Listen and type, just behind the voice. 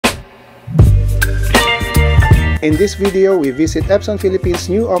In this video, we visit Epson Philippines'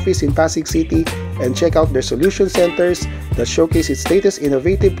 new office in Pasig City and check out their solution centers that showcase its latest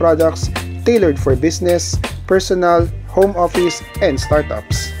innovative products tailored for business, personal, home office, and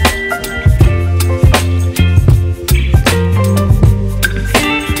startups.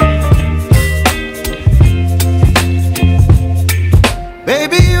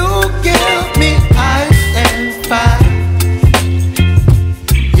 Baby, you give me ice and fire.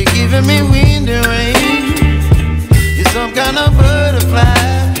 You're giving me wind and rain. You're some kind of butterfly.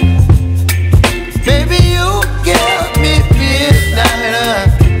 Baby, you give me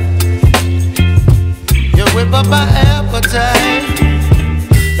midnight. You whip up my appetite.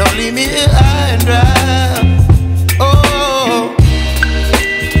 Don't leave me here high and dry. Oh,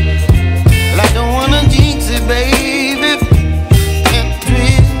 well, I don't wanna jinx it, baby.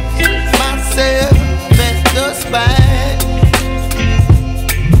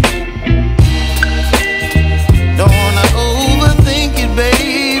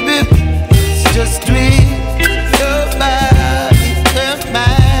 Just tweet your body and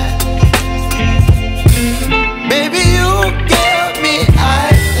mine. Baby, you give me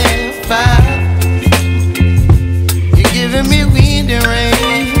ice and fire. You're giving me wind and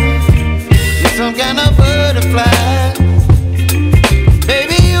rain. You're some kind of butterfly.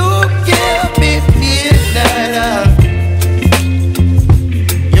 Baby, you give me midnight.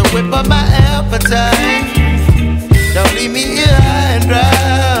 You whip up my appetite. Don't leave me here high and dry.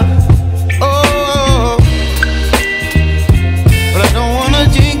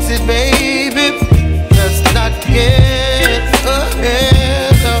 Baby, let's not get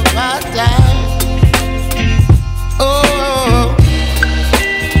ahead of my time. Oh,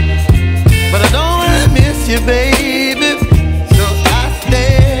 but I don't wanna miss you, baby. So I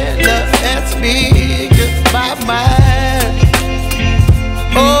stand up and speak my mind.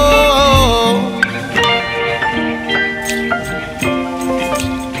 Oh.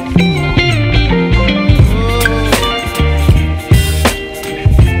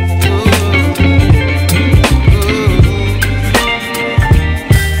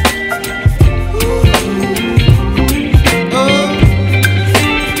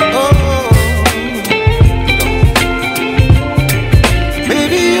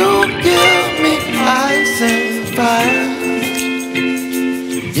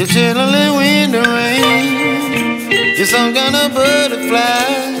 You're chilling wind and rain. You're some kind of butterfly.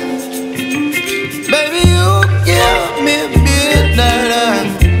 Baby, you give me midnight.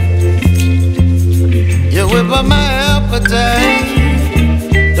 You whip up my appetite.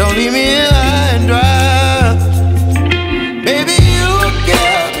 Don't leave me here high and dry. Baby, you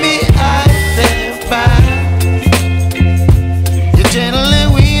give me ice and fire. You're channeling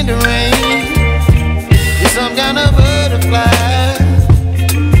wind and rain. You're some kind of butterfly.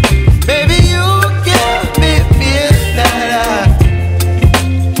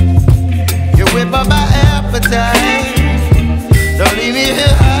 By my appetite. Don't leave me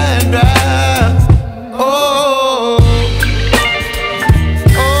here high and dry. Oh,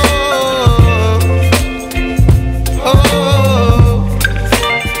 oh, oh, oh,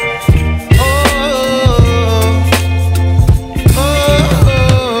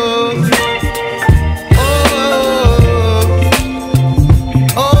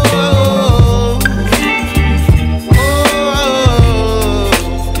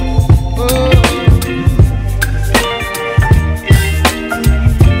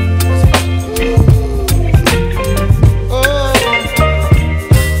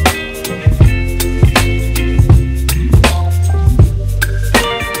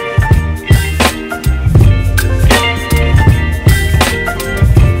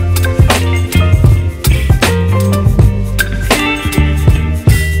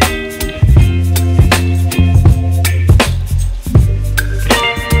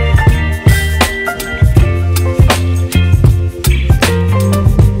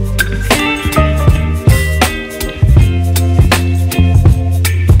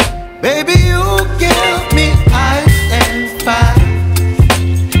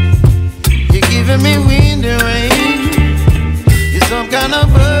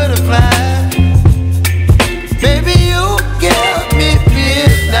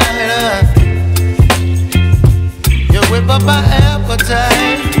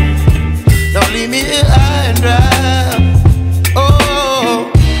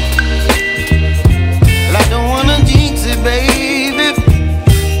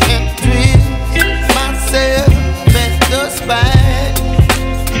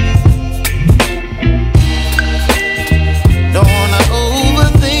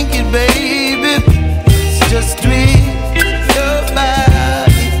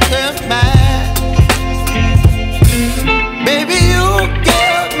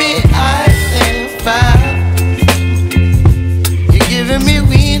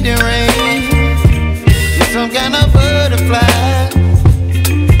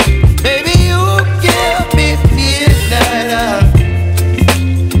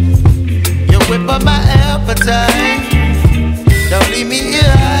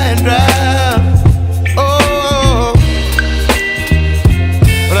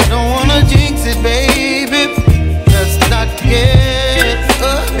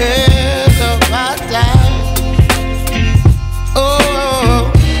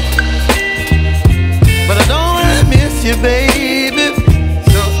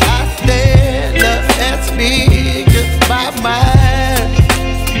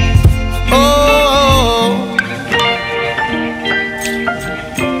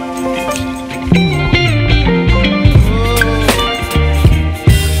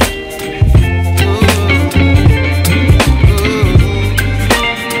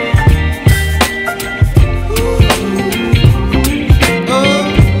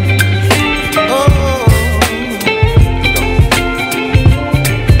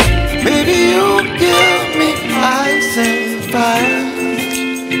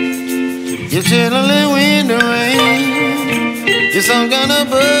 chilling in the rain. You're some kind of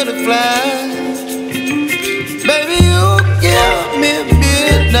butterfly. Baby, you give me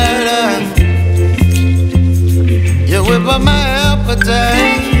midnight. You whip up my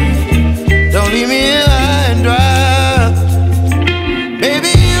appetite. Don't leave me here high and dry.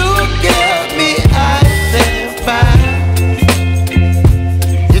 Baby, you give me ice and fire.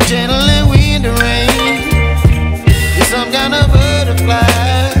 You're channeling wind and rain. You're some kind of butterfly.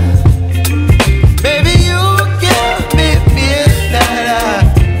 Baby, you give me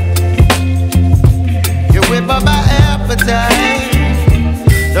midnight. You whip up my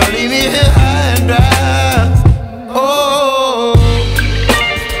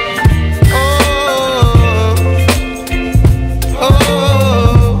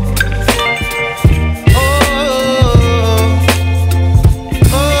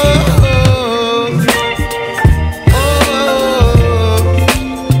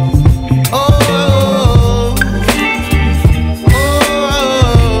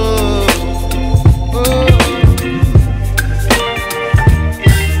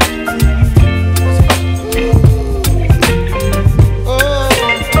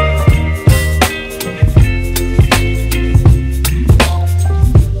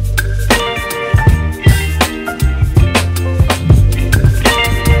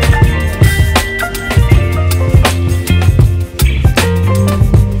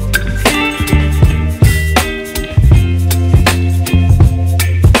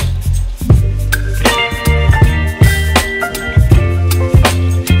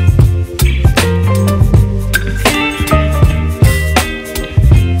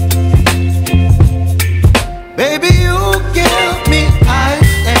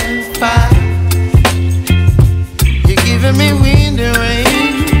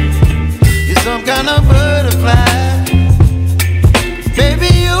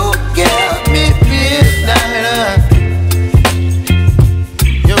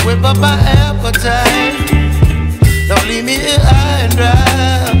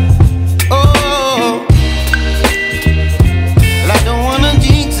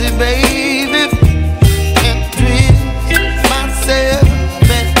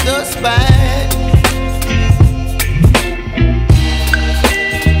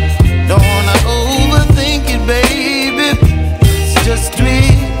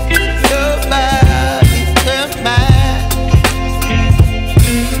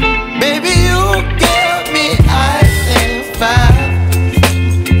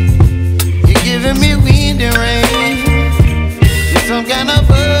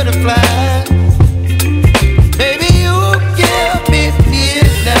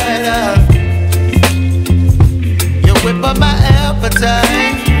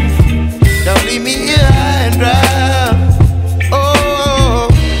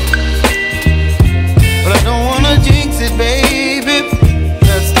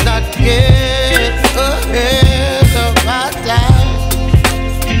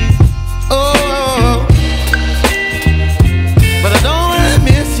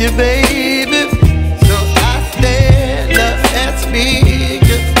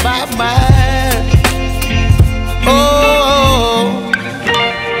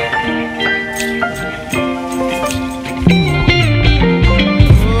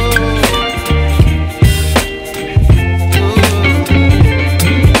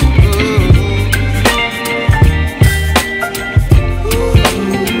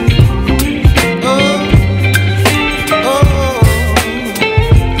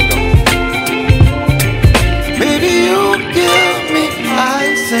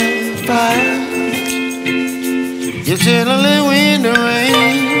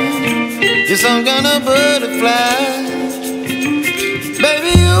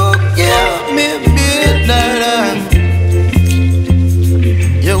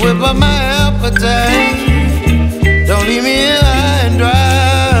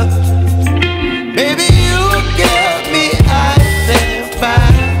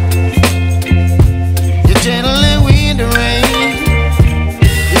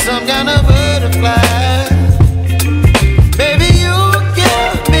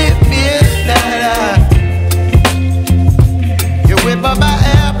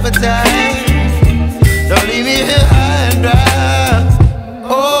appetite. Don't leave me here high and dry.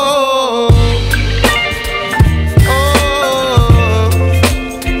 Oh, oh,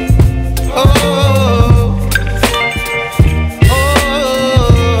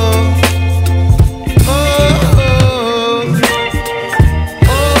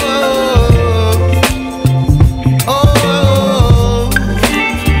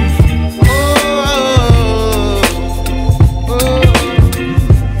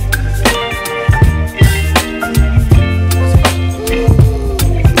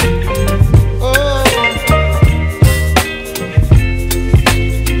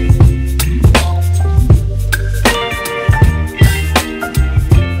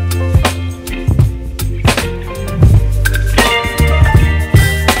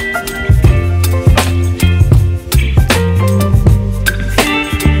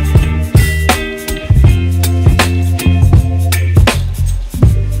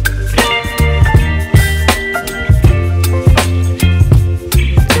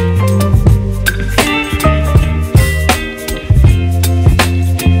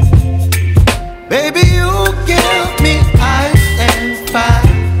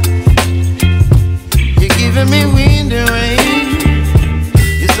 giving me wind and rain.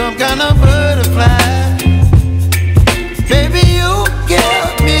 You're some kind of butterfly. Baby, you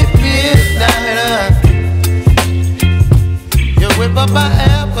give me midnight. You whip up my